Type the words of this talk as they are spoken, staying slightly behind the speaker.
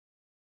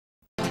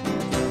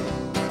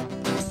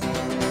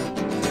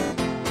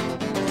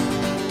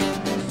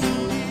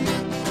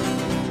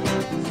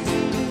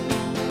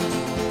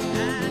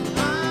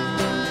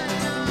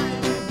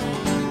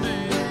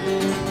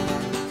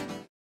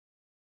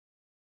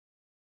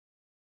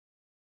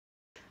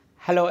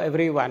Hello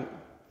everyone,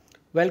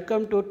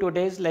 welcome to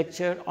today's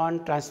lecture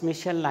on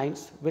transmission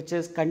lines, which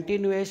is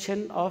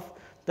continuation of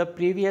the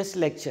previous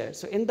lecture.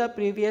 So, in the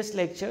previous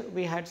lecture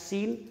we had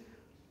seen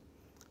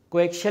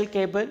coaxial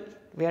cable,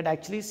 we had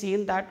actually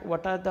seen that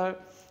what are the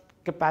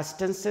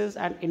capacitances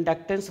and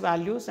inductance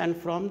values, and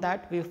from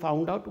that we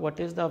found out what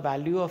is the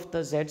value of the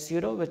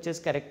Z0, which is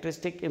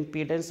characteristic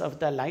impedance of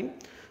the line.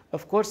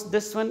 Of course,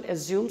 this one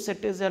assumes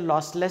it is a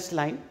lossless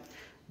line.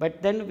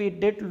 But then we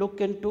did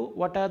look into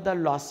what are the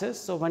losses.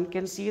 So, one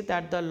can see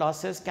that the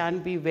losses can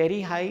be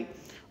very high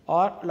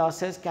or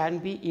losses can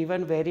be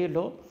even very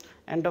low,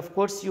 and of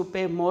course, you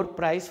pay more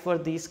price for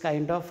these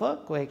kind of a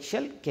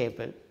coaxial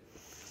cable.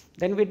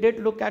 Then we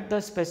did look at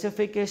the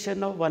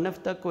specification of one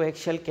of the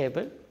coaxial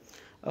cable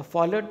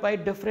followed by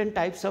different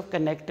types of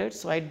connectors.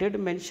 So, I did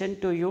mention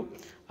to you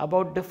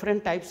about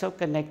different types of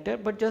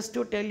connector, but just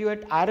to tell you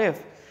at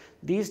RF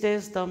these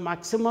days the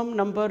maximum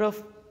number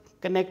of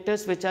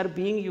connectors which are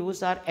being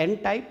used are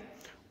N type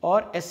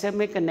or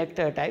SMA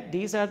connector type.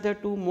 These are the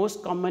two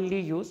most commonly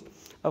used.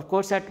 Of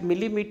course, at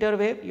millimeter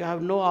wave you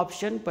have no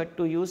option but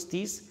to use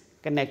these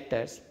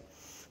connectors.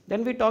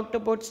 Then we talked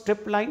about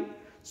strip line.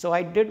 So,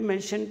 I did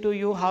mention to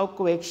you how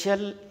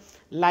coaxial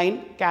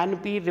line can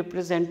be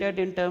represented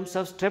in terms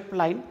of strip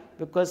line,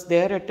 because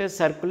there it is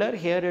circular,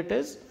 here it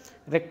is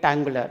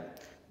rectangular.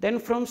 Then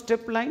from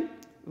strip line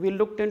we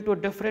looked into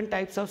different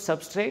types of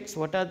substrates,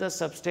 what are the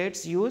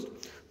substrates used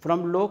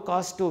from low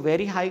cost to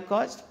very high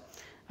cost.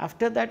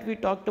 After that we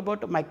talked about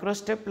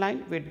microstrip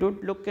line, we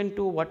did look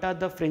into what are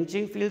the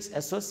fringing fields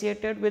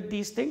associated with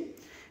these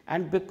things,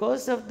 and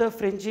because of the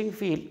fringing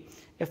field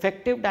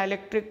effective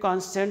dielectric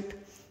constant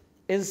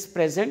is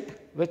present,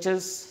 which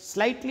is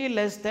slightly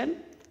less than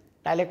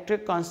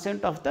dielectric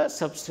constant of the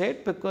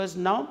substrate, because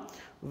now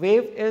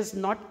wave is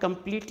not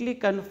completely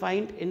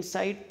confined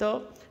inside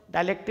the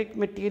dielectric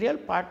material,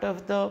 part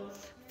of the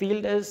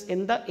field is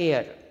in the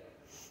air.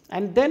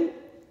 And then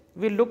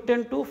we looked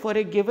into for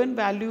a given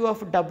value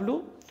of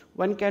W,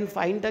 one can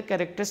find the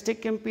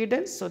characteristic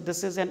impedance. So,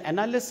 this is an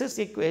analysis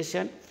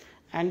equation,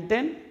 and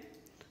then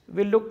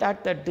we looked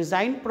at the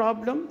design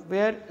problem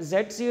where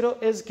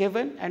Z0 is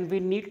given and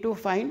we need to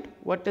find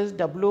what is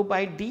W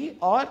by D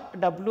or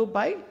W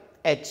by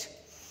H.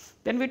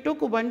 Then we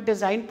took one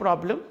design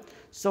problem.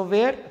 So,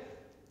 where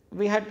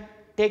we had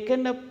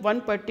taken up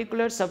one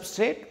particular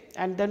substrate,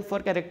 and then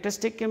for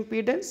characteristic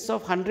impedance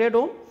of 100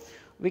 ohm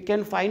we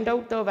can find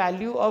out the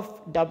value of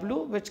W,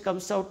 which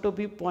comes out to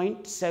be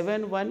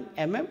 0.71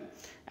 mm,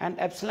 and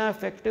epsilon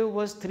effective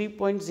was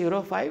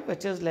 3.05,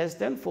 which is less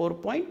than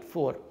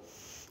 4.4.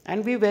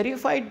 And we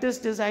verified this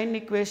design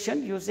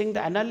equation using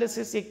the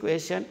analysis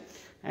equation,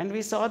 and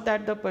we saw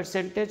that the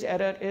percentage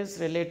error is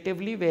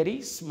relatively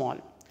very small.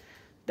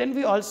 Then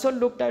we also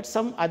looked at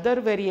some other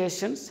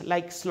variations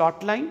like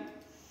slot line,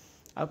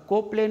 a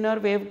coplanar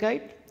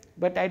waveguide,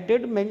 but I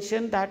did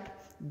mention that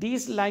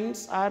these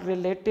lines are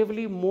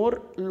relatively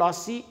more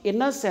lossy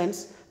in a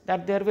sense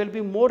that there will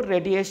be more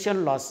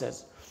radiation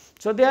losses.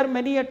 So, they are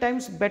many a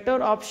times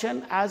better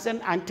option as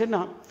an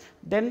antenna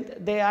than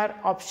they are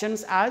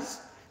options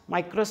as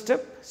microstrip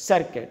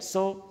circuit.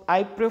 So,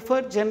 I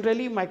prefer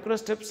generally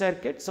microstrip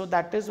circuit. So,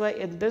 that is why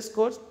in this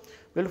course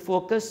we will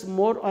focus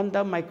more on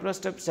the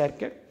microstrip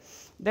circuit.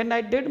 Then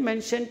I did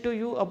mention to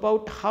you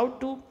about how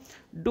to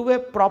do a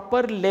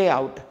proper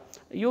layout.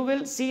 You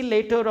will see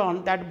later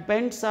on that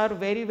bends are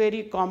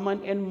very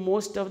common in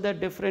most of the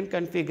different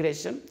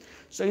configuration.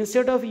 So,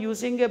 instead of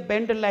using a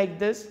bend like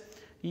this,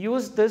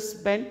 use this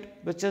bend,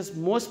 which is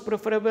most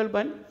preferable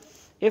one.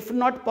 If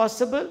not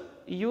possible,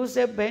 use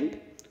a bend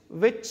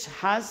which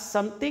has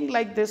something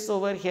like this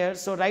over here.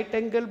 So, right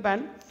angle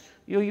bend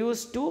you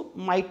use two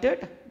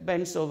mitered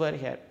bends over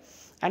here,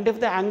 and if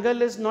the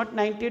angle is not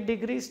 90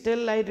 degrees,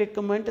 still I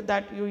recommend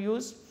that you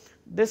use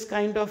this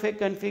kind of a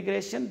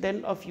configuration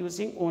than of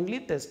using only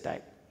this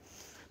type.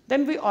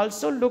 Then we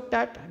also looked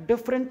at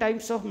different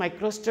types of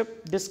microstrip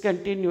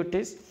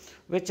discontinuities,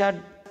 which are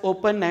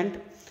open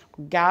end,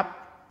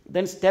 gap,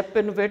 then step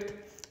in width,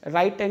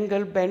 right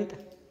angle bend,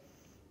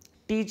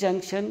 T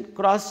junction,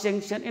 cross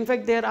junction. In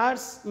fact, there are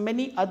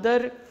many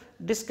other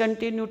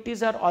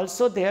discontinuities are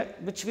also there,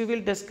 which we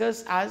will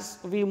discuss as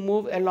we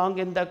move along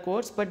in the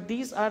course, but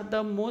these are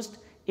the most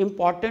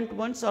important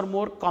ones or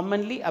more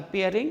commonly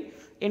appearing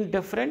in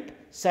different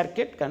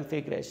circuit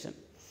configuration.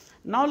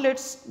 Now, let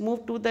us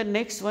move to the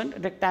next one,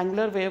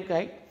 rectangular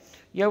waveguide.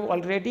 You have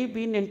already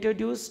been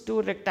introduced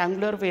to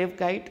rectangular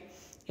waveguide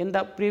in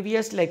the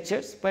previous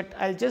lectures, but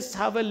I will just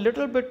have a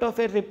little bit of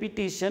a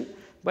repetition,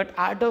 but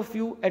add a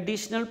few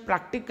additional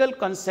practical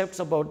concepts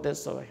about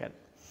this over here.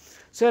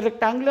 So, a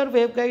rectangular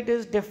waveguide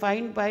is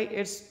defined by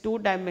its two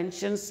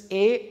dimensions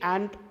A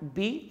and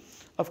B.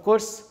 Of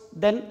course,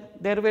 then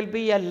there will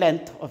be a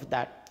length of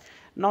that.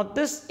 Now,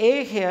 this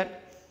A here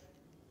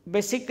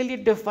basically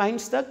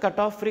defines the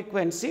cutoff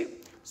frequency.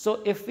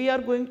 So, if we are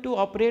going to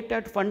operate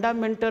at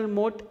fundamental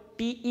mode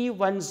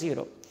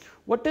TE10,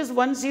 what is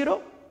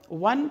 10?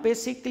 1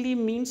 basically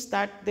means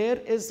that there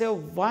is a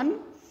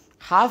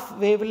 1/2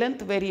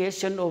 wavelength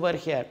variation over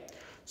here.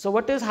 So,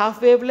 what is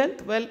half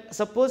wavelength? Well,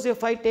 suppose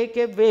if I take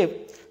a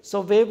wave,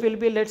 so wave will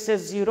be, let us say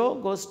 0,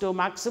 goes to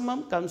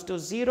maximum, comes to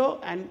 0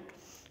 and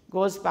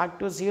goes back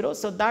to 0.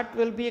 So, that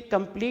will be a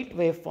complete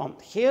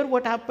waveform. Here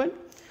what happened?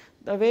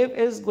 The wave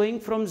is going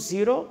from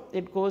 0,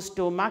 it goes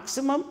to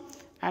maximum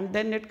and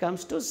then it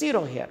comes to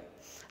 0 here.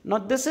 Now,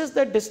 this is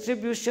the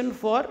distribution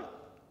for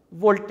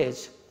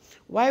voltage.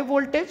 Why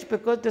voltage?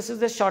 Because this is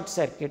the short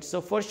circuit.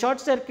 So, for short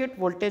circuit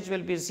voltage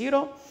will be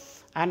 0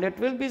 and it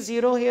will be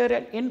 0 here,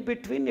 and in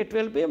between it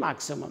will be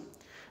maximum.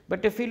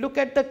 But if we look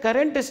at the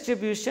current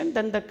distribution,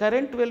 then the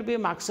current will be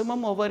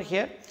maximum over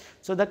here.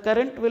 So, the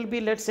current will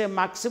be, let us say,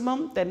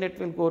 maximum, then it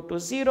will go to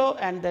 0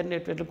 and then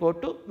it will go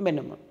to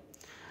minimum.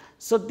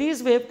 So,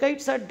 these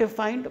waveguides are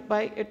defined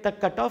by the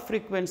cutoff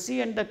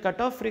frequency, and the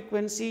cutoff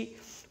frequency,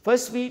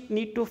 first we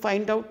need to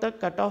find out the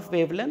cutoff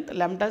wavelength.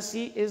 Lambda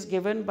c is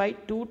given by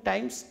 2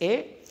 times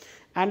A,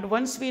 and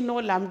once we know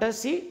lambda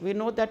c, we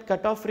know that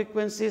cutoff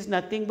frequency is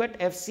nothing but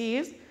Fc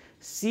is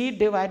c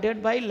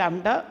divided by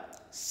lambda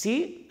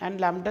c, and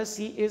lambda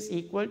c is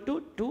equal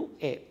to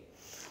 2A.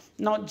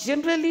 Now,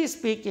 generally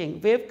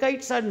speaking,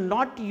 waveguides are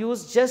not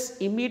used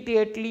just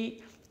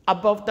immediately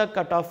above the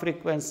cutoff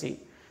frequency.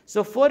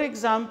 So, for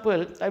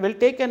example, I will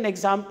take an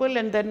example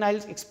and then I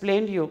will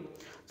explain you.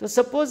 So,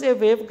 suppose a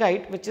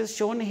waveguide which is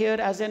shown here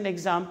as an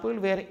example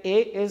where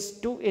A is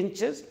 2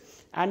 inches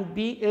and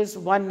B is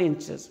 1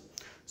 inches.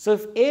 So,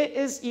 if A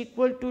is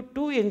equal to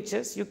 2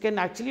 inches, you can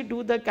actually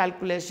do the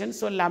calculation.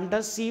 So,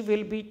 lambda c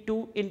will be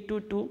 2 into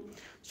 2.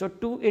 So,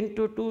 2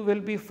 into 2 will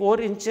be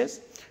 4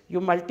 inches. You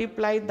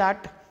multiply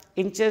that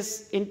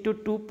inches into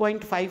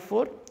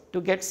 2.54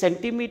 to get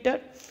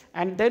centimeter,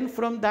 and then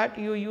from that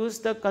you use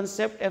the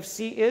concept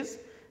Fc is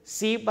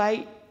c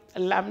by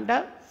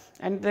lambda,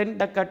 and then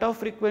the cutoff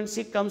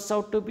frequency comes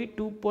out to be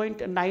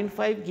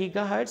 2.95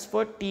 gigahertz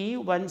for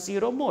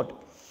TE10 mode.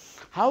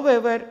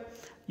 However,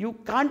 you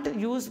can't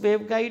use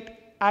waveguide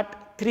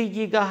at 3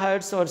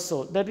 gigahertz or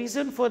so. The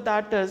reason for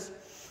that is,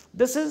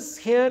 this is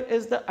here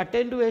is the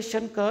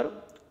attenuation curve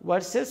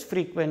versus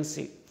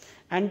frequency,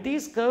 and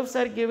these curves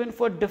are given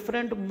for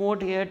different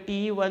mode here,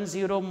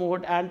 TE10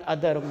 mode and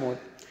other mode.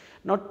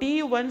 Now,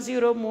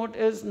 TE10 mode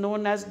is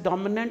known as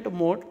dominant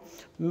mode.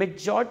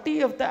 Majority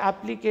of the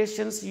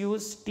applications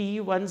use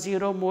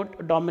TE10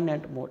 mode,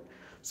 dominant mode.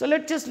 So,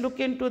 let us just look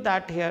into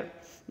that here.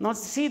 Now,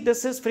 see,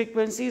 this is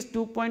frequency is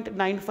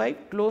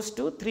 2.95, close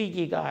to 3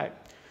 gigahertz.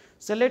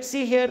 So, let us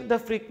see here the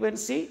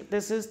frequency,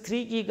 this is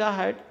 3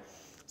 gigahertz.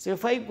 So,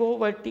 if I go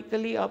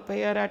vertically up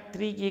here at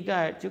 3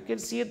 gigahertz, you can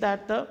see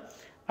that the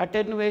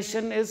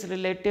attenuation is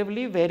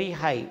relatively very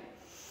high,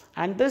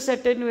 and this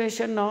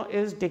attenuation now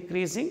is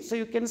decreasing. So,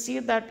 you can see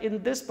that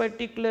in this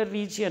particular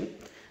region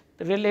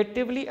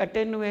relatively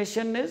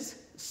attenuation is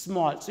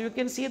small. So, you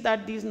can see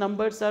that these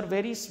numbers are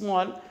very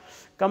small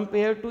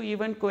compared to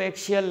even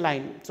coaxial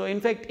line. So,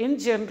 in fact, in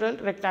general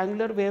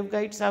rectangular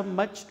waveguides have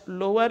much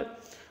lower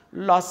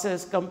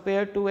losses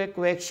compared to a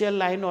coaxial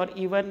line or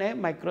even a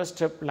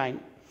microstrip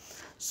line.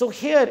 So,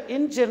 here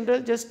in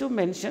general, just to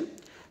mention,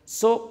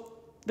 so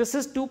this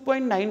is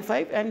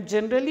 2.95, and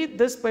generally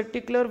this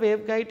particular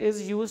waveguide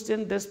is used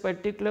in this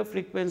particular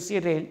frequency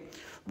range,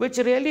 which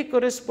really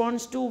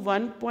corresponds to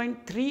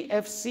 1.3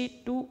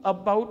 Fc to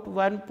about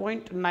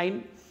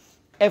 1.9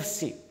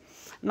 Fc.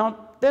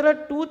 Now, there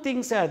are two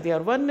things are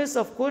there. One is,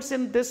 of course,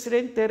 in this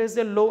range there is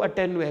a low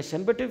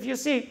attenuation, but if you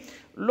see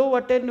low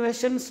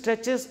attenuation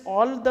stretches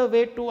all the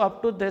way to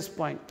up to this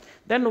point,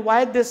 then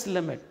why this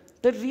limit?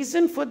 The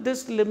reason for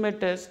this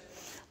limit is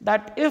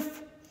that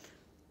if,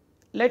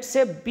 let us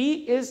say,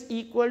 B is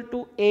equal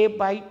to A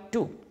by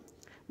 2.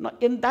 Now,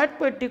 in that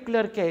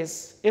particular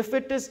case, if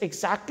it is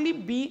exactly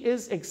B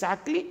is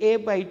exactly A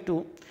by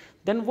 2,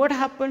 then what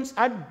happens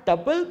at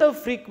double the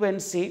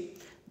frequency,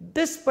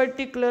 this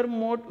particular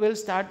mode will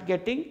start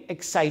getting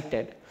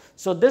excited.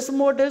 So, this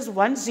mode is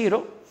 1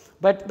 0,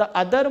 but the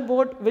other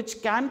mode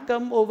which can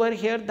come over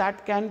here,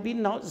 that can be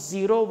now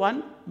 0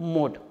 1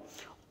 mode.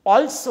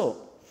 Also,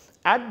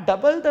 at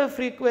double the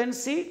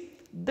frequency,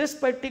 this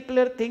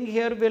particular thing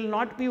here will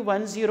not be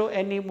 1 0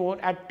 anymore.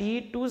 At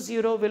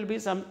T20 will be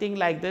something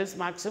like this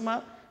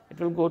maxima, it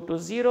will go to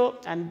 0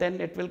 and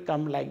then it will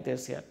come like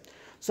this here.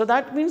 So,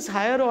 that means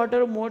higher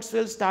order modes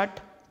will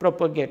start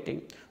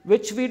propagating,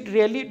 which we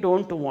really do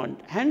not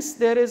want. Hence,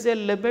 there is a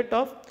limit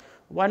of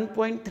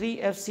 1.3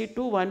 Fc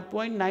to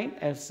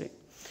 1.9 Fc.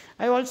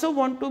 I also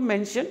want to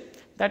mention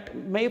that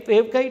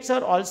waveguides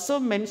are also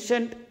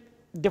mentioned,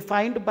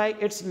 defined by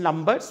its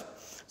numbers.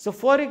 So,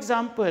 for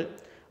example,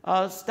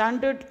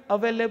 standard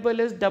available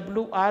is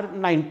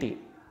WR90.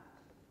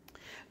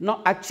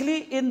 Now,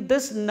 actually in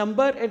this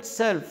number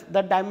itself,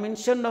 the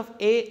dimension of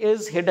A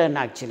is hidden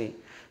actually.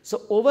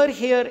 So, over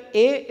here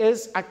A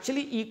is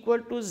actually equal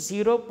to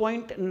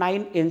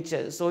 0.9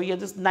 inches. So, here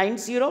this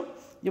 90,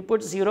 you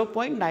put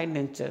 0.9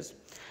 inches.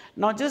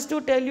 Now, just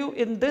to tell you,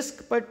 in this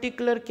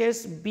particular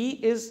case B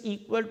is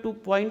equal to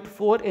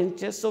 0.4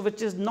 inches. So,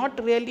 which is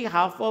not really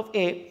half of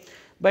A,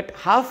 but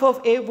half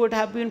of A would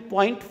have been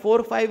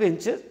 0.45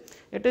 inches.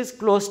 It is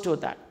close to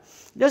that.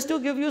 Just to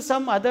give you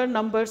some other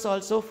numbers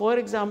also, for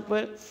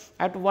example,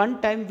 at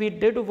one time we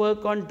did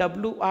work on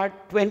WR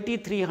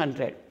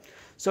 2300.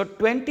 So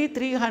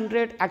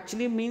 2300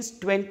 actually means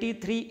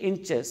 23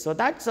 inches. So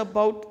that's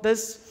about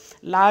this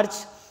large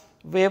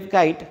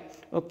waveguide,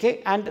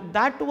 okay, and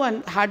that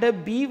one had a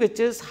B which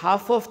is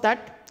half of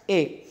that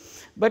A.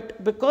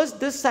 But because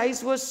this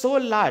size was so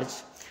large,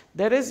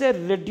 there is a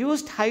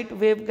reduced height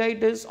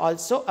waveguide is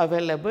also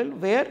available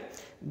where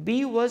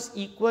B was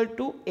equal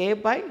to A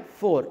by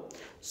 4.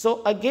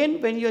 So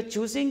again, when you are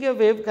choosing a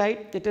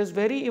waveguide, it is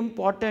very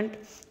important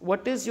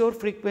what is your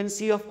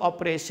frequency of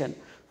operation.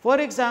 For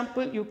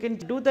example, you can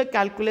do the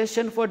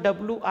calculation for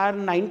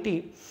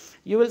WR90.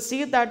 You will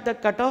see that the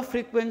cutoff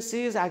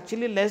frequency is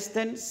actually less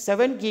than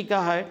 7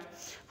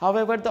 gigahertz.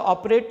 However, the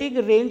operating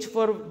range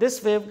for this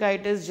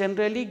waveguide is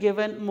generally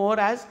given more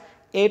as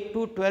 8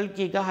 to 12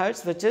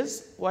 gigahertz, which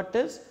is what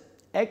is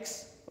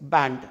X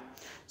band.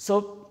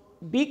 So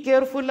be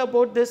careful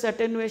about this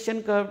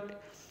attenuation curve.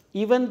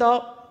 Even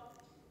the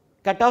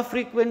cutoff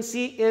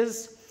frequency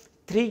is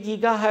 3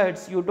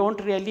 gigahertz, you do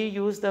not really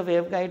use the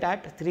waveguide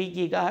at 3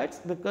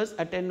 gigahertz because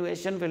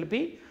attenuation will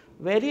be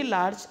very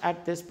large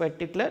at this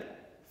particular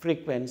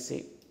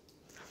frequency.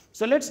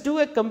 So let us do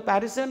a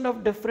comparison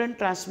of different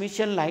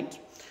transmission lines.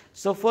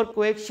 So for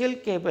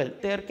coaxial cable,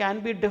 there can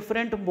be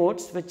different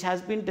modes which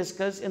has been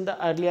discussed in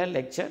the earlier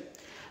lecture.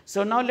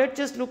 So now let us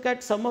just look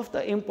at some of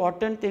the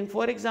important things.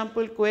 For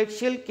example,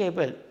 coaxial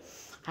cable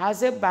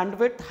has a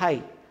bandwidth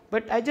high,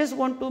 but I just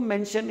want to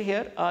mention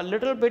here a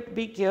little bit,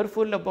 be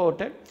careful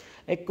about it.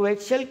 A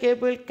coaxial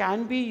cable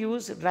can be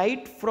used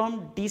right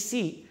from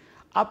DC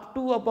up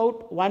to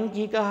about 1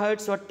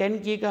 gigahertz or 10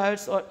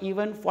 gigahertz or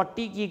even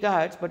 40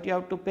 gigahertz, but you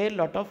have to pay a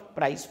lot of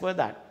price for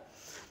that.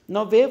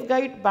 Now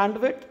waveguide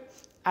bandwidth,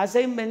 as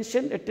I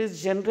mentioned, it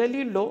is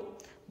generally low.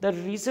 The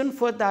reason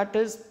for that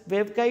is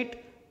waveguide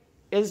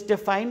is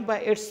defined by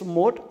its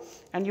mode,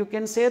 and you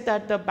can say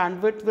that the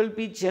bandwidth will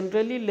be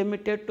generally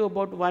limited to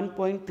about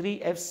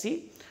 1.3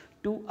 FC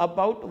to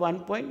about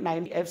 1.9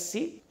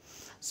 FC.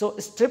 So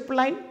strip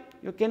line,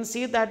 you can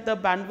see that the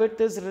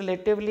bandwidth is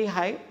relatively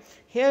high.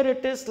 Here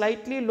it is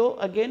slightly low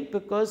again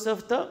because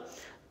of the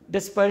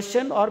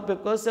dispersion or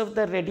because of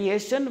the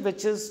radiation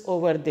which is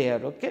over there.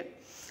 Okay.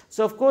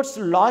 So of course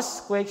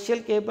loss,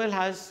 coaxial cable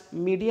has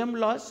medium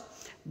loss,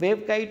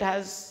 waveguide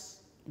has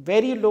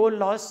very low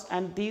loss,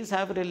 and these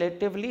have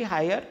relatively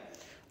higher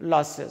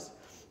losses.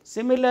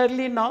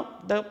 Similarly now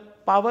the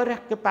power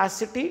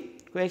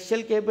capacity,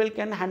 coaxial cable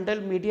can handle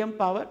medium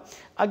power.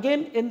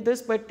 Again in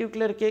this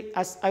particular case,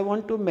 as I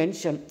want to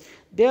mention,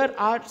 there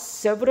are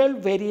several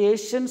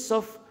variations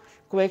of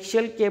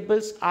coaxial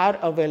cables are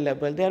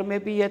available. There may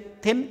be a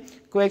thin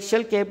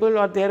coaxial cable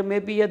or there may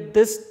be a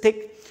this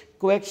thick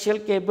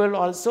coaxial cable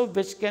also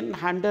which can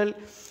handle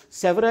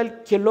several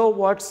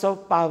kilowatts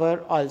of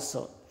power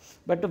also.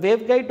 But the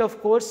waveguide of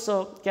course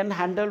can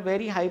handle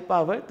very high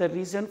power. The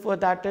reason for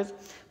that is,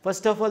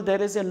 first of all,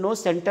 there is a no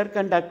center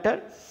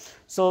conductor.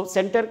 So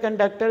center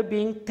conductor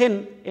being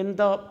thin in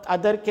the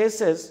other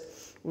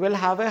cases will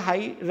have a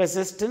high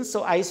resistance.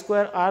 So I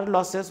square R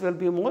losses will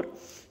be more.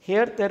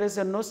 Here there is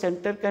a no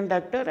center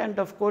conductor, and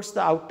of course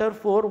the outer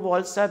 4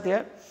 walls are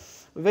there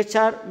which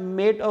are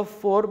made of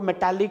 4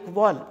 metallic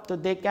wall. So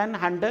they can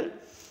handle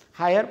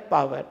higher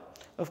power.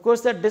 Of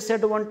course the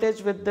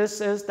disadvantage with this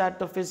is that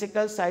the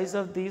physical size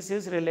of these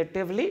is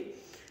relatively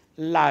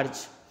large.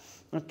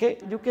 Okay.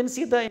 You can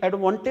see the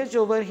advantage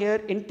over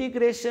here,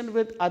 integration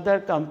with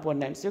other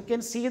components. You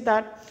can see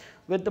that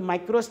with the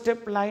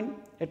microstrip line,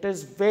 it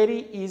is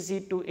very easy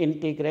to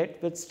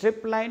integrate. With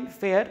strip line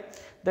fair,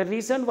 the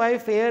reason why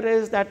fair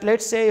is that,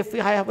 let's say if we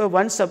have a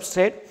one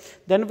substrate,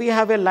 then we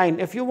have a line.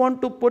 If you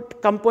want to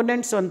put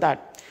components on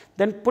that,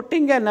 then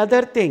putting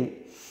another thing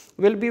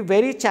will be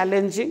very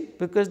challenging,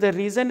 because the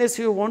reason is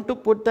you want to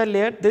put the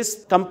layer,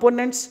 this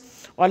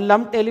components or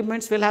lumped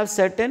elements will have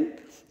certain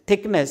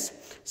thickness.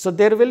 So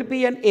there will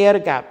be an air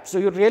gap. So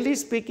you really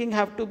speaking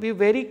have to be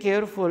very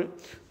careful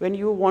when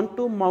you want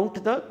to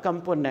mount the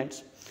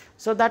components.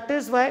 So that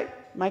is why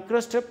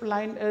microstrip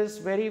line is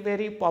very,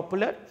 very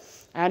popular,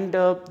 and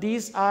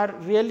these are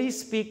really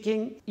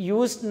speaking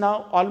used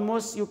now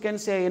almost, you can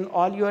say, in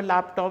all your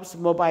laptops,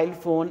 mobile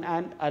phone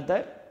and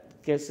other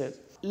cases.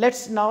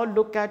 Let's now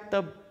look at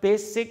the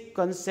basic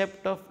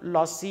concept of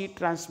lossy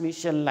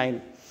transmission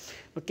line.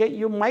 Okay,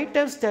 you might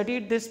have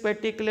studied this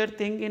particular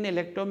thing in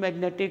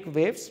electromagnetic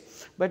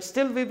waves, but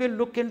still we will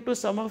look into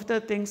some of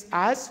the things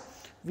as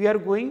we are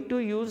going to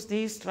use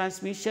these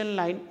transmission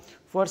line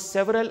for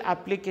several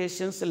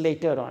applications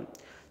later on.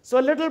 So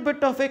a little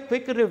bit of a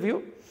quick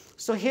review.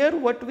 So here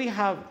what we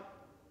have,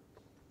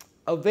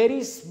 a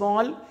very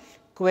small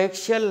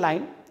coaxial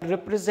line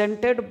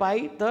represented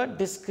by the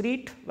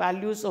discrete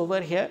values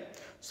over here.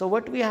 So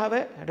what we have,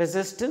 a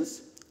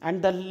resistance,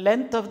 and the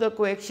length of the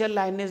coaxial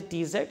line is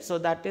dz, so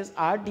that is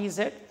r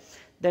dz.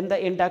 Then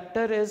the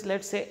inductor is,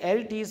 let's say, L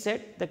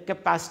dz. The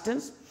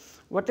capacitance,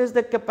 what is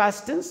the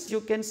capacitance? You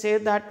can say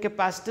that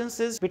capacitance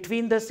is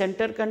between the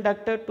center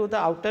conductor to the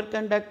outer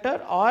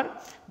conductor, or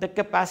the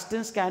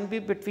capacitance can be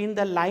between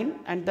the line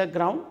and the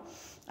ground.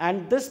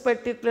 and this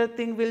particular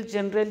thing will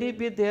generally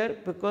be there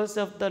because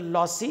of the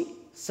lossy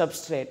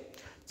substrate.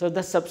 So,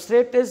 the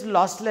substrate is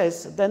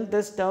lossless, then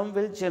this term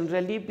will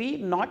generally be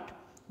not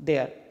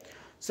there.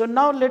 So,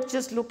 now let us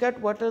just look at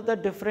what are the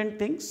different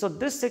things. So,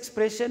 this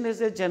expression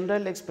is a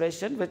general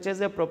expression which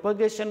is a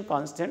propagation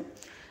constant,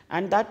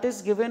 and that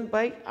is given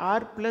by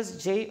r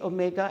plus j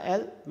omega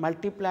L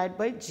multiplied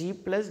by g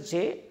plus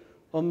j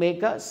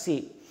omega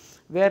C,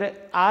 where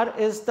r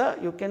is the,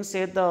 you can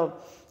say, the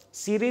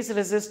series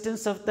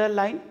resistance of the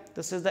line,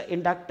 this is the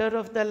inductor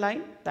of the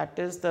line, that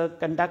is the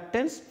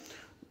conductance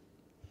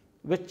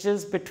which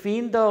is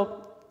between the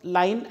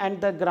line and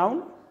the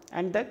ground,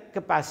 and the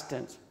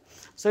capacitance.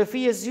 So, if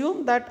we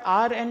assume that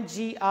r and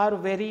g are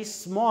very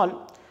small,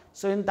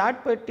 so in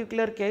that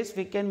particular case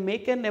we can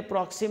make an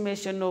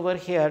approximation over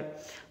here.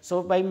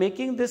 So, by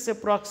making this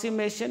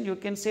approximation, you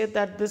can say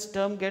that this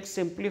term gets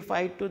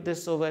simplified to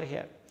this over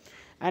here.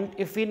 And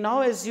if we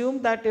now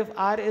assume that if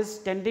r is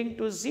tending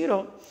to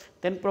 0,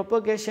 then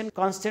propagation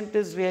constant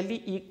is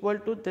really equal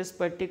to this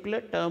particular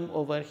term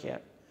over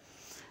here.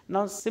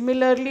 Now,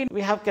 similarly,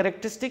 we have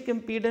characteristic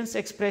impedance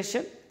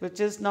expression, which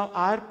is now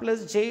r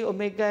plus j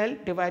omega L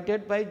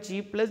divided by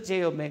g plus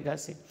j omega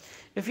C.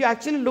 If you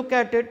actually look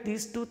at it,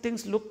 these two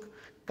things look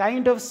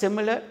kind of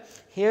similar.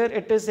 Here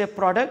it is a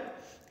product,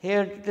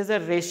 here it is a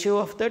ratio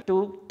of the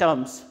two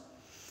terms.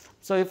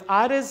 So, if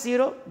r is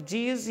 0,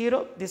 g is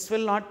 0, this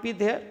will not be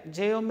there,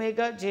 j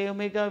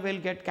omega will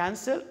get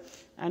cancelled,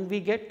 and we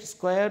get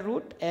square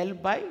root L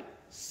by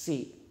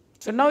C.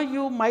 So, now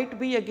you might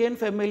be again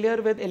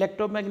familiar with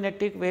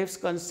electromagnetic waves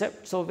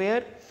concept. So,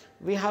 where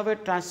we have a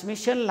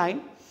transmission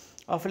line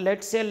of, let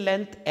us say,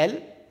 length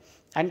L,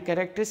 and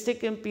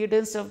characteristic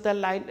impedance of the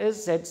line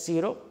is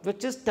Z0,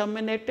 which is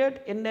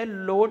terminated in a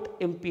load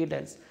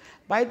impedance.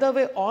 By the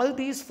way, all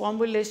these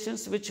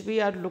formulations which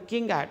we are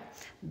looking at,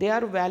 they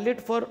are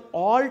valid for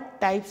all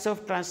types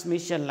of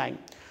transmission line.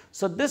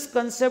 So, this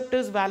concept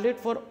is valid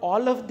for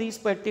all of these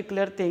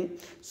particular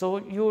things. So,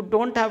 you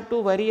do not have to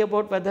worry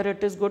about whether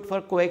it is good for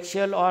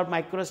coaxial or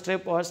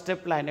microstrip or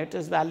strip line, it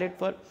is valid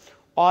for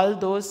all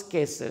those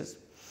cases.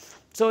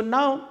 So,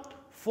 now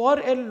for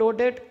a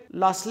loaded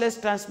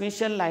lossless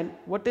transmission line,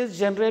 what is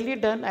generally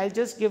done, I will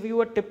just give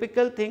you a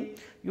typical thing.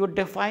 You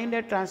define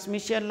a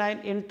transmission line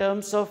in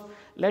terms of,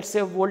 let us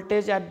say,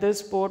 voltage at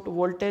this port,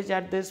 voltage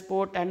at this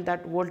port, and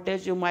that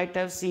voltage you might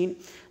have seen,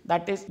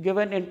 that is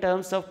given in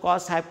terms of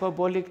cos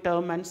hyperbolic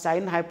term and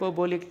sin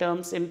hyperbolic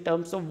terms in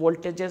terms of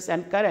voltages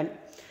and current.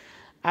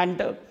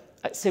 And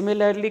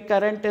similarly,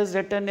 current is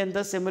written in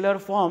the similar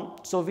form.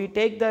 So, we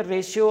take the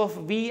ratio of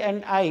V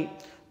and I,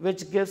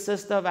 which gives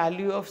us the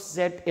value of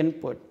Z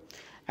input,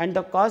 and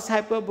the cos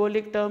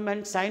hyperbolic term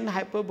and sin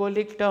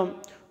hyperbolic term,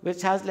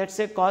 which has, let us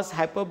say, cos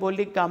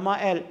hyperbolic gamma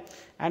L,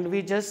 and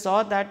we just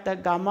saw that the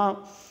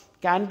gamma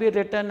can be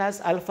written as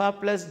alpha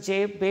plus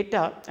j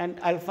beta, and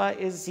alpha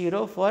is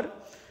 0 for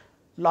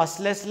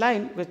lossless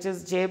line, which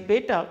is j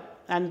beta,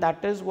 and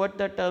that is what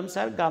the terms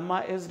are.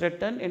 Gamma is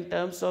written in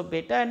terms of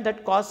beta, and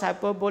that cos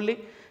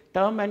hyperbolic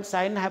term and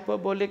sin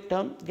hyperbolic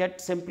term get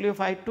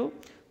simplified to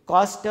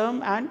cos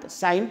term and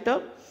sin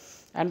term,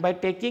 and by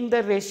taking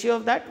the ratio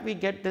of that, we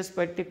get this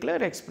particular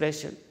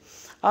expression.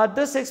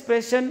 This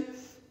expression,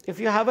 if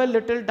you have a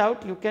little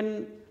doubt, you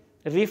can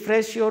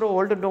refresh your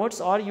old notes,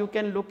 or you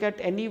can look at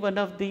any one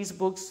of these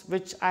books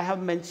which I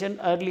have mentioned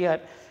earlier.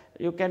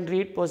 You can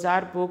read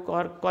Pozar book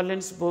or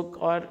Collins book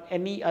or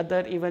any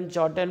other, even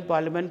Jordan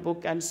Balman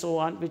book and so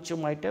on, which you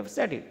might have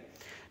studied.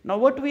 Now,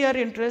 what we are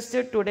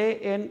interested today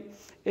in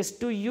is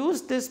to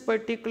use this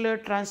particular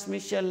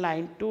transmission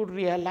line to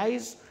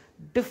realize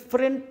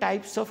different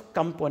types of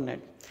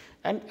component.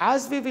 And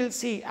as we will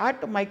see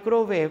at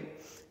microwave,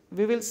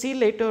 we will see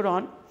later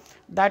on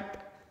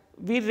that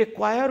we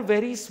require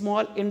very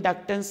small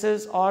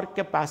inductances or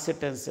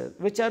capacitances,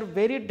 which are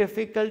very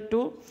difficult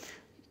to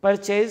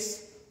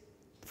purchase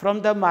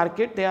from the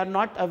market. They are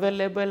not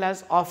available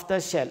as off the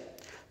shelf.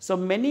 So,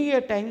 many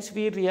a times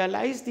we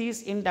realize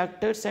these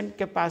inductors and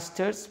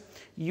capacitors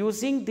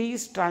using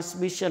these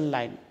transmission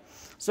line.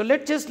 So,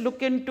 let us just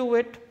look into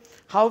it,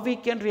 how we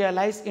can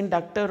realize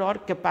inductor or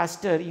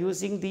capacitor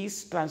using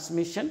these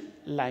transmission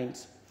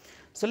lines.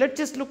 So, let us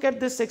just look at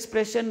this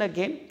expression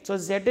again. So,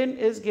 Zn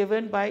is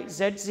given by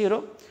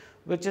Z0,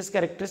 which is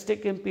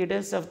characteristic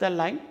impedance of the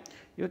line.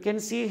 You can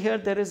see here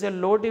there is a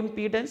load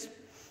impedance,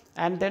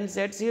 and then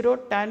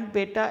Z0 tan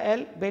beta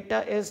L,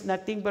 beta is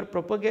nothing but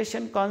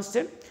propagation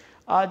constant.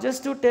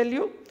 Just to tell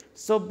you,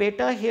 so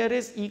beta here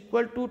is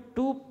equal to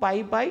 2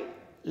 pi by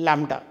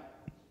lambda,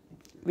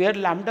 where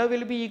lambda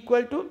will be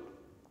equal to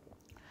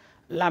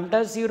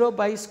lambda 0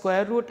 by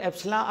square root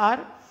epsilon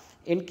r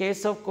in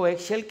case of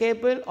coaxial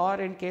cable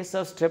or in case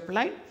of strip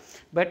line,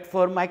 but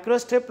for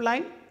microstrip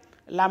line,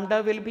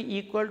 lambda will be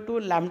equal to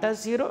lambda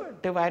 0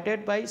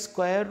 divided by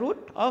square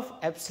root of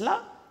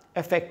epsilon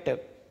effective.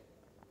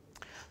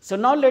 So,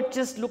 now let us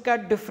just look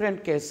at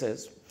different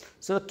cases.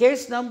 So,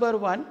 case number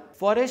 1,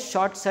 for a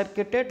short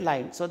circuited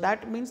line. So,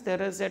 that means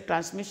there is a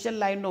transmission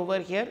line over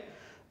here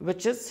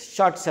which is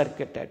short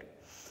circuited.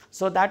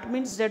 So, that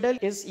means ZL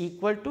is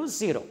equal to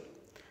 0.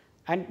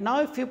 And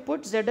now if you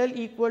put ZL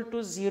equal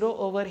to 0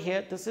 over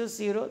here, this is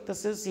 0,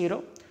 this is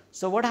 0.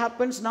 So what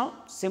happens now?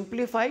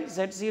 Simplify,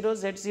 Z0,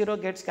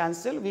 Z0 gets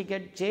cancelled, we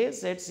get J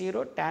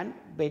Z0 tan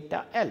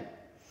beta L.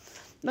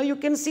 Now you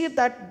can see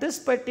that this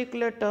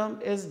particular term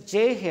is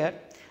J here,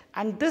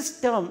 and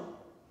this term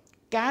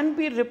can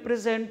be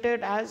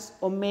represented as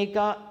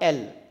omega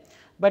L.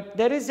 But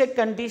there is a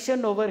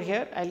condition over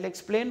here, I will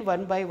explain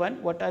one by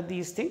one what are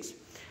these things.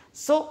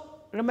 So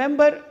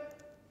remember,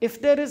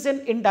 if there is an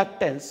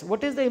inductance,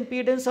 what is the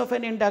impedance of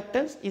an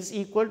inductance? Is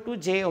equal to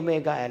J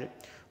omega L.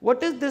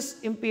 What is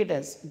this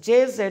impedance?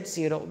 J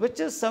Z0, which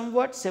is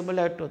somewhat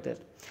similar to this.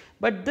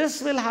 But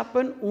this will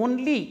happen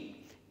only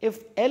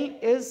if L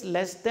is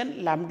less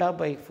than lambda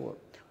by 4.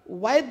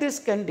 Why this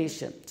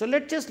condition? So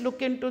let us just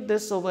look into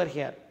this over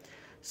here.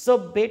 So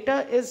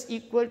beta is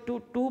equal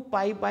to 2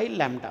 pi by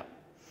lambda.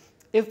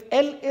 If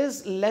L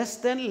is less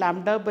than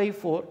lambda by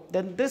 4,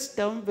 then this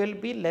term will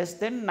be less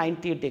than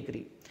 90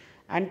 degree.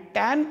 And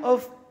tan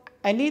of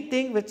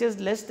anything which is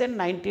less than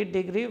 90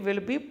 degree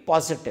will be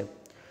positive.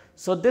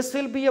 So this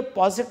will be a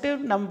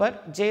positive number,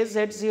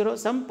 JZ0,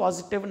 some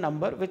positive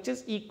number which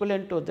is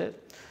equivalent to this.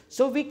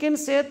 So we can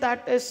say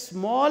that a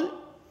small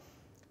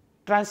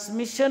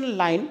transmission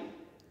line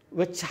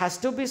which has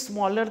to be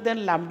smaller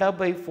than lambda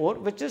by 4,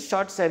 which is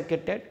short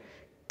circuited,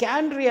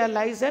 can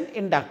realize an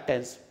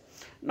inductance.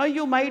 Now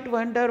you might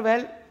wonder,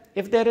 well,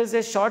 if there is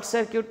a short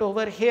circuit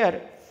over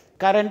here,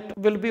 current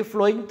will be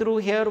flowing through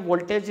here,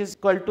 voltage is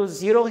equal to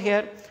 0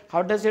 here,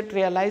 how does it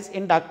realize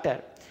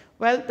inductor?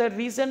 Well, the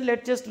reason,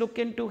 let us just look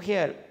into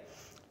here.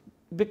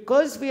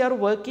 Because we are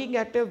working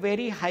at a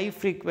very high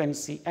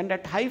frequency, and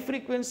at high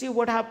frequency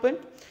what happened?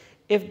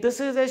 If this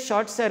is a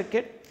short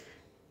circuit,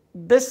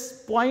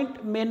 this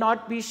point may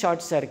not be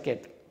short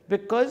circuit,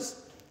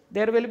 because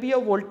there will be a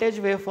voltage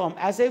waveform.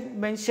 As I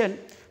mentioned,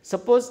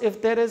 suppose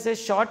if there is a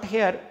short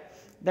here,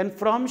 then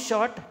from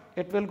short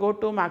it will go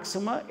to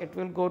maxima, it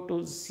will go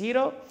to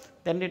 0,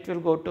 then it will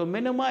go to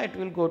minima, it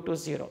will go to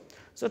 0.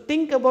 So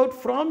think about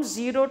from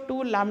 0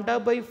 to lambda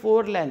by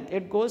 4 length,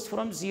 it goes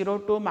from 0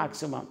 to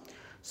maximum.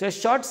 So a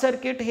short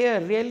circuit here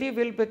really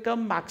will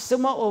become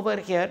maxima over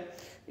here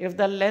if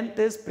the length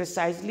is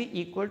precisely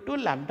equal to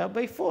lambda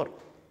by 4.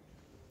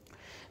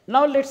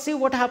 Now let us see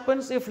what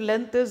happens if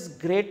length is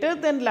greater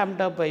than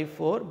lambda by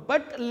 4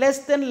 but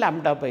less than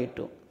lambda by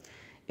 2.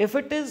 If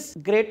it is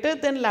greater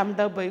than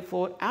lambda by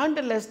 4 and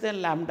less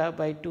than lambda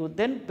by 2,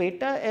 then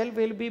beta L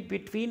will be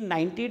between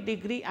 90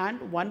 degree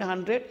and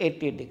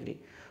 180 degree.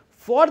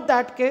 For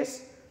that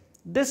case,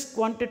 this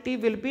quantity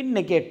will be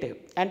negative,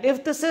 and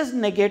if this is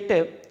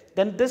negative,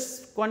 then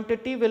this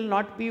quantity will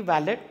not be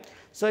valid.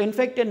 So in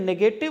fact, a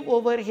negative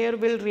over here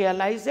will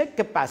realize a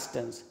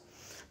capacitance.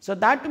 So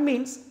that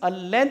means a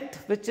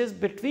length which is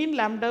between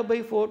lambda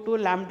by 4 to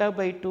lambda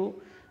by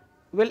 2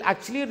 will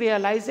actually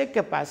realize a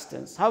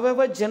capacitance.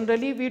 However,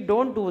 generally we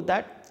do not do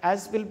that,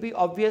 as will be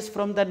obvious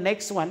from the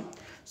next one.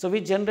 So we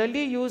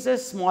generally use a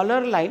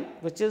smaller line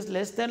which is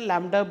less than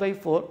lambda by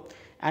 4,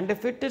 and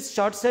if it is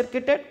short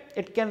circuited,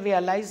 it can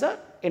realize a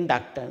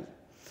inductance.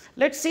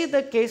 Let us see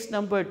the case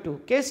number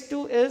 2. Case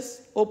 2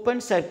 is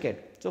open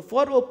circuit. So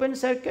for open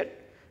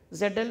circuit,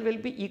 ZL will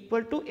be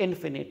equal to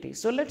infinity.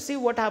 So let us see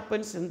what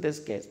happens in this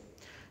case.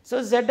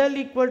 So ZL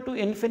equal to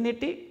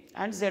infinity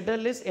and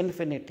ZL is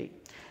infinity.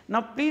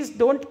 Now please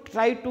do not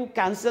try to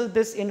cancel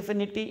this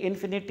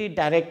infinity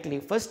directly.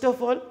 First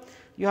of all,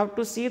 you have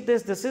to see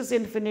this is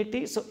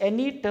infinity. So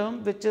any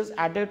term which is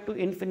added to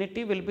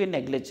infinity will be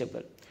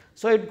negligible.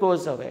 So it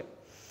goes away.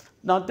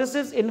 Now this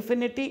is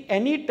infinity,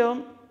 any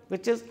term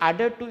which is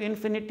added to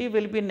infinity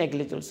will be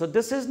negligible. So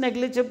this is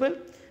negligible,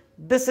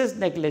 this is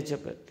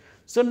negligible.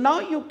 So now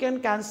you can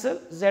cancel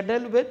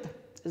ZL with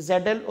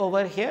ZL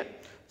over here.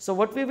 So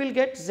what we will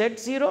get?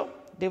 Z0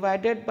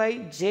 divided by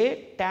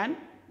J tan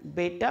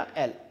beta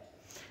L.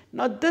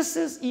 Now this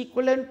is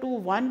equivalent to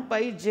 1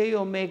 by J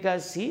omega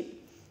C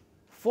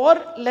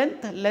for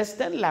length less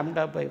than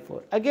lambda by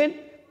 4. Again,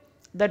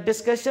 the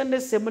discussion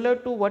is similar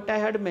to what I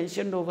had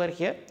mentioned over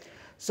here.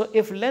 So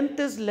if length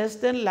is less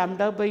than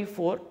lambda by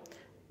 4,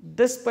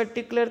 this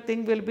particular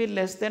thing will be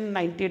less than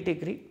 90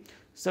 degree.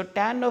 So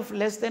tan of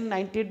less than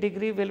 90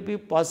 degree will be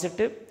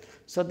positive.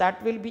 So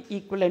that will be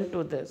equivalent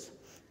to this.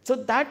 So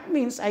that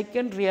means I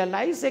can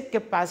realize a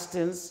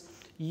capacitance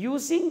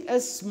using a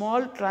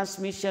small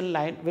transmission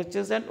line which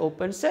is an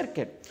open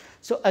circuit.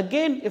 So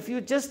again, if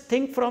you just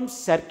think from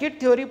circuit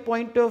theory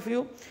point of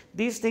view,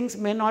 these things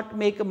may not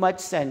make much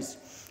sense.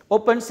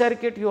 Open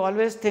circuit, you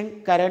always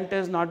think current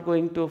is not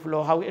going to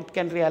flow, how it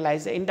can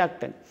realize an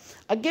inductance.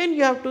 Again,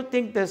 you have to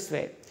think this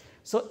way.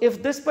 So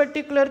if this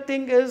particular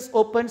thing is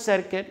open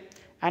circuit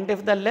and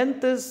if the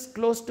length is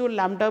close to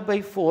lambda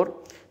by 4,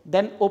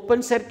 then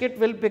open circuit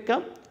will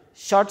become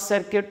short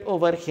circuit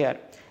over here.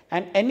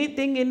 And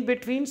anything in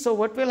between, so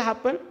what will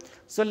happen?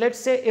 So let us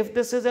say if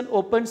this is an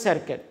open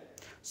circuit.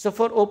 So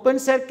for open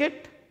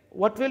circuit,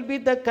 what will be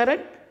the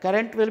current?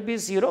 Current will be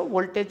 0,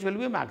 voltage will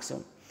be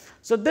maximum.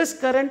 So this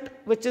current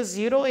which is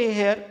 0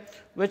 here,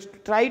 which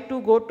try to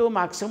go to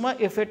maxima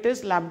if it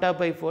is lambda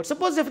by 4.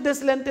 Suppose if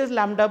this length is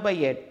lambda by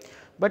 8.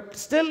 but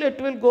still it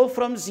will go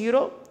from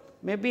 0,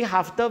 maybe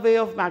half the way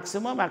of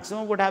maximum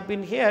would have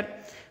been here,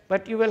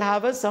 but you will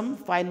have some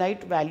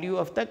finite value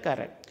of the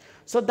current.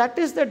 So, that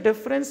is the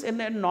difference in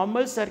a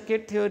normal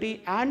circuit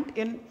theory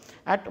and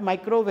at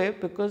microwave,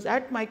 because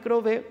at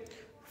microwave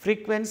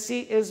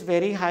frequency is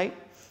very high,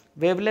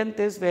 wavelength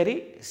is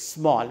very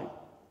small.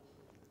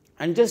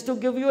 And just to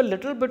give you a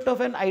little bit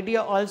of an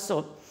idea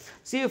also,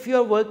 see, if you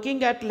are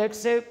working at, let us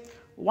say,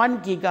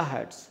 1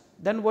 gigahertz,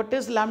 then what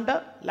is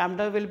lambda?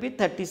 Lambda will be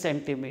 30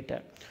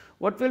 centimeter.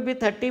 What will be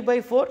 30 by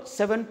 4?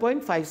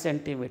 7.5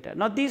 centimeter.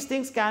 Now, these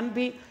things can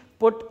be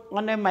put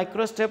on a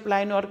microstrip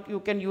line, or you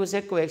can use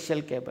a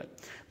coaxial cable.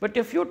 But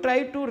if you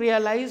try to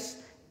realize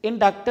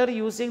inductor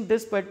using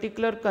this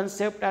particular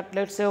concept at,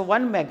 let us say,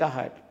 1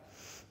 megahertz.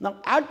 Now,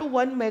 at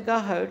 1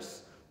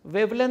 megahertz,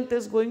 wavelength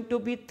is going to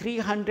be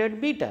 300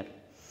 meter,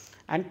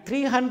 and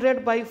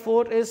 300 by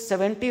 4 is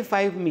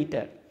 75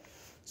 meter.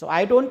 So,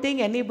 I do not think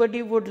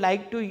anybody would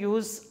like to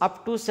use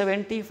up to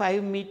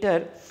 75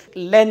 meter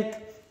length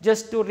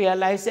just to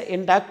realize an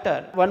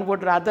inductor. One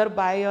would rather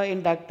buy an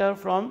inductor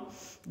from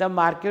the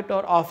market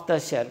or off the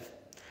shelf.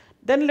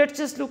 Then let us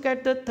just look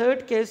at the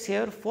third case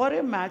here for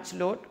a match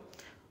load,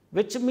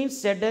 which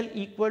means ZL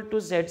equal to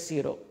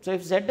Z0. So,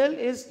 if ZL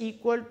is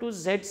equal to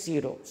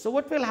Z0, so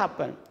what will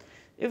happen?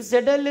 If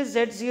ZL is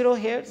Z0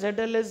 here,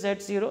 ZL is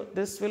Z0,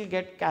 this will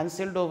get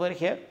cancelled over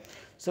here.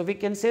 So, we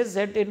can say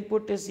Z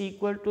input is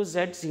equal to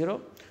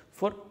Z0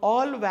 for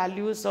all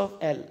values of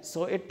L.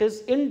 So, it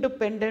is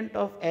independent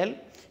of L.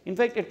 In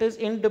fact, it is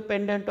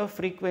independent of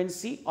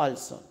frequency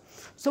also.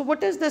 So,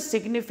 what is the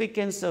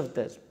significance of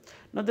this?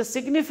 Now, the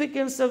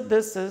significance of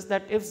this is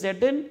that if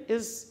Zn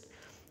is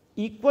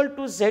equal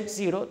to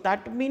Z0,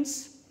 that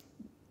means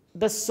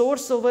the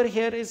source over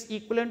here is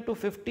equivalent to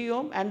 50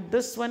 ohm and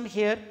this one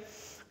here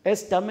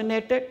is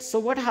terminated. So,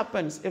 what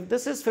happens if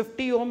this is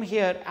 50 ohm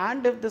here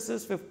and if this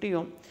is 50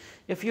 ohm?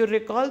 If you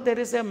recall, there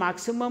is a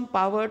maximum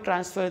power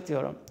transfer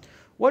theorem.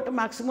 What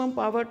maximum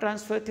power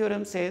transfer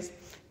theorem says?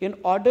 In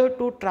order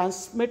to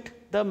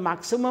transmit the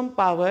maximum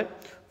power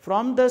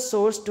from the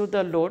source to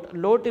the load,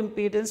 load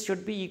impedance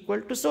should be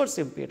equal to source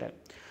impedance.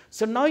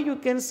 So, now you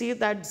can see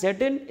that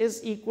Zn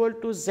is equal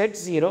to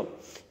Z0,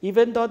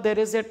 even though there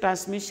is a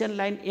transmission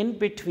line in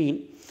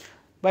between,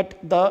 but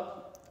the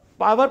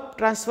power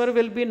transfer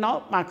will be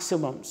now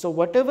maximum. So,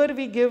 whatever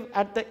we give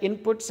at the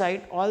input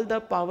side, all the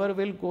power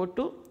will go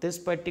to this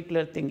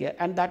particular thing here,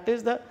 and that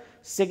is the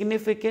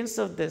significance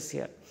of this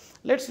here.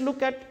 Let us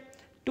look at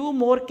two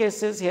more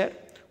cases here.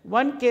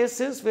 One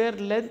case is where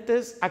length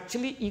is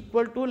actually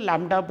equal to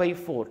lambda by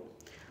 4.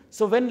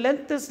 So, when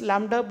length is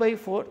lambda by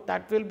 4,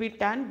 that will be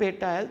tan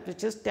beta L,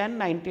 which is tan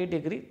 90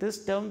 degree.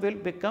 This term will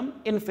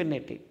become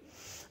infinity.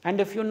 And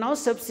if you now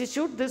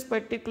substitute this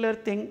particular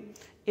thing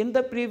in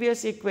the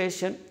previous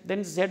equation,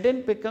 then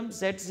Zn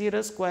becomes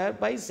Z0 square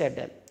by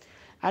ZL.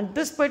 And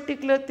this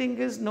particular thing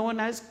is known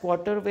as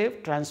quarter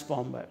wave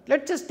transformer.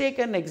 Let us just take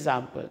an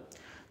example.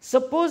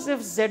 Suppose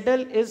if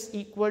ZL is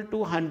equal to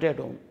 100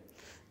 ohm.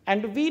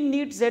 And we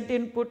need Z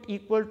input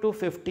equal to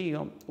 50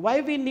 ohm.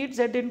 Why we need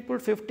Z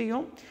input 50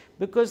 ohm?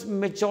 Because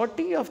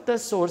majority of the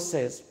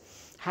sources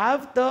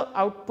have the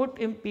output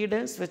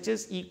impedance which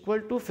is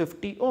equal to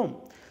 50 ohm.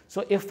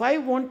 So, if I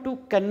want to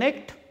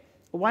connect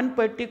one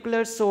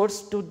particular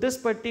source to this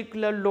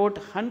particular load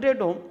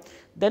 100 ohm,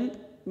 then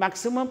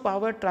maximum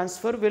power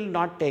transfer will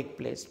not take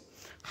place.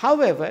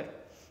 However,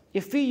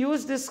 if we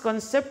use this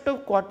concept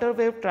of quarter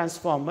wave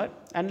transformer,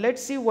 and let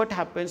us see what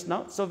happens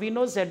now. So, we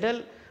know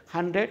ZL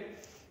 100,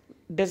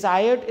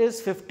 desired is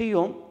 50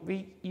 ohm,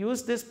 we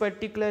use this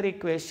particular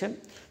equation.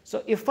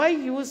 So, if I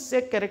use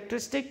a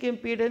characteristic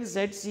impedance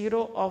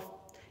Z0 of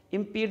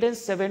impedance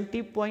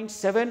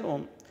 70.7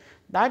 ohm,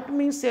 that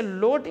means a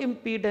load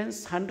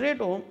impedance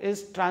 100 ohm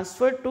is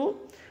transferred to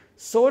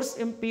source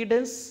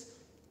impedance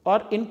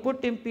or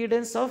input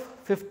impedance of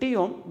 50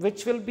 ohm,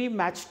 which will be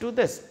matched to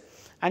this.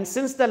 And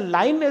since the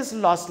line is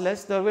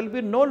lossless, there will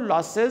be no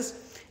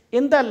losses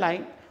in the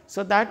line.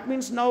 So, that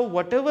means now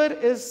whatever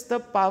is the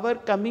power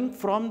coming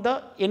from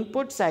the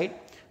input side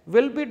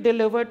will be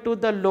delivered to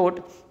the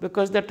load,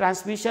 because the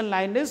transmission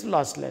line is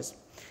lossless.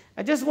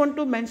 I just want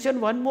to mention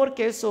one more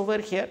case over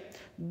here.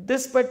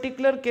 This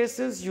particular case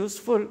is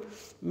useful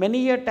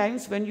many a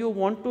times when you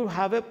want to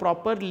have a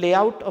proper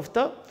layout of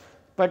the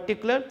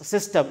particular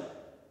system.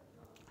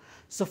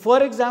 So,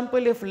 for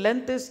example, if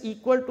length is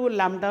equal to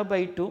lambda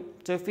by 2,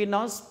 so if we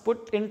now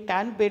put in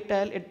tan beta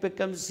L, it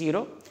becomes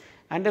 0.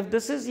 And if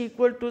this is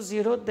equal to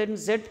 0, then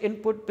Z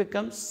input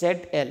becomes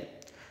ZL.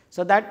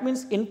 So, that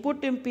means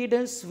input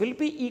impedance will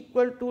be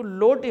equal to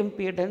load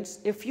impedance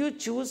if you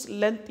choose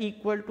length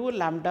equal to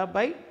lambda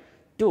by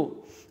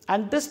 2.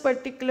 And this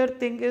particular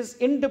thing is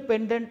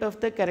independent of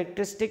the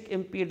characteristic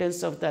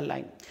impedance of the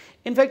line.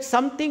 In fact,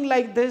 something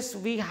like this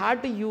we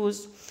had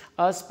used,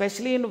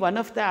 especially in one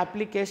of the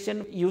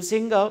application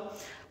using a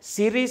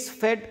series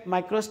fed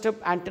microstrip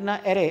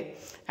antenna array,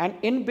 and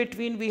in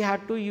between we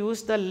had to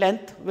use the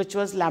length which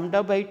was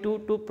lambda by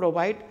 2 to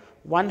provide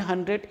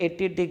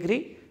 180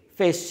 degree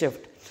phase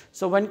shift.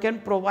 So, one can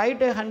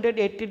provide a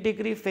 180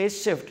 degree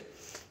phase shift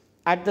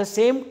At the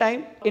same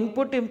time,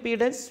 input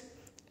impedance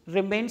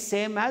remains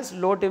same as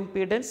load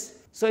impedance.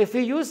 So, if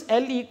we use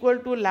L equal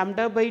to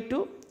lambda by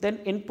 2, then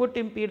input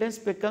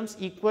impedance becomes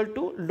equal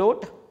to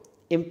load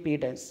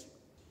impedance.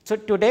 So,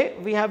 today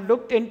we have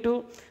looked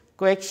into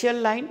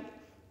coaxial line,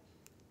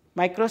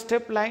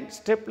 microstrip line,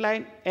 strip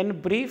line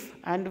in brief,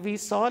 and we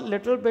saw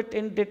little bit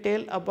in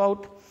detail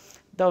about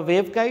the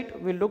waveguide.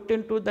 We looked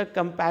into the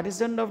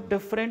comparison of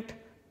different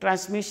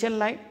transmission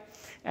line,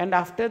 and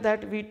after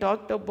that we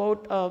talked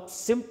about a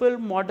simple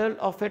model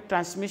of a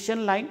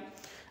transmission line,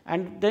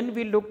 and then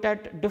we looked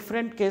at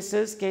different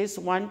cases, case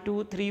 1,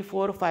 2, 3,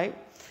 4, 5,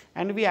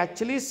 and we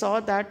actually saw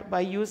that by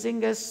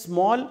using a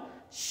small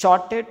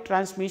shorted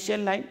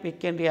transmission line we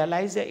can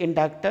realize a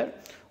inductor,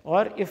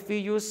 or if we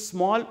use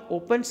small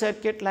open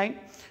circuit line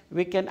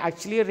we can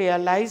actually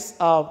realize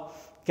a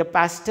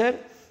capacitor,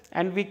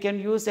 and we can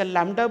use a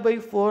lambda by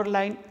 4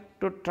 line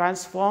to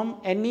transform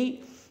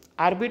any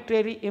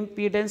arbitrary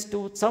impedance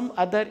to some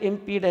other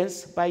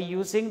impedance by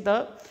using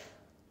the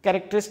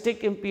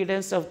characteristic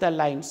impedance of the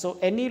line. So,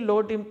 any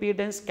load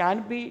impedance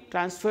can be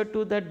transferred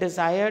to the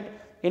desired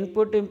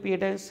input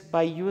impedance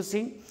by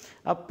using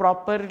a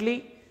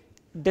properly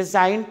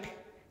designed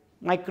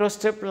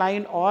microstrip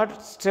line or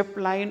strip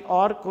line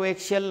or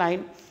coaxial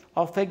line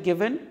of a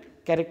given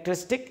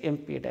characteristic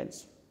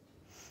impedance.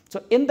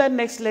 So, in the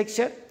next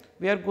lecture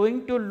we are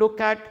going to look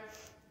at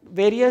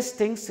various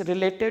things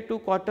related to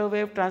quarter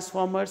wave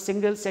transformer,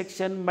 single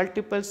section,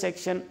 multiple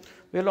section.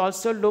 We will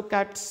also look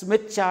at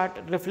Smith chart,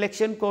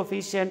 reflection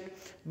coefficient,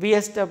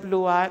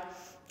 VSWR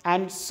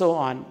and so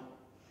on.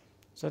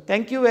 So,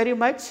 thank you very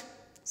much.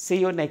 See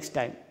you next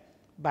time.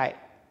 Bye.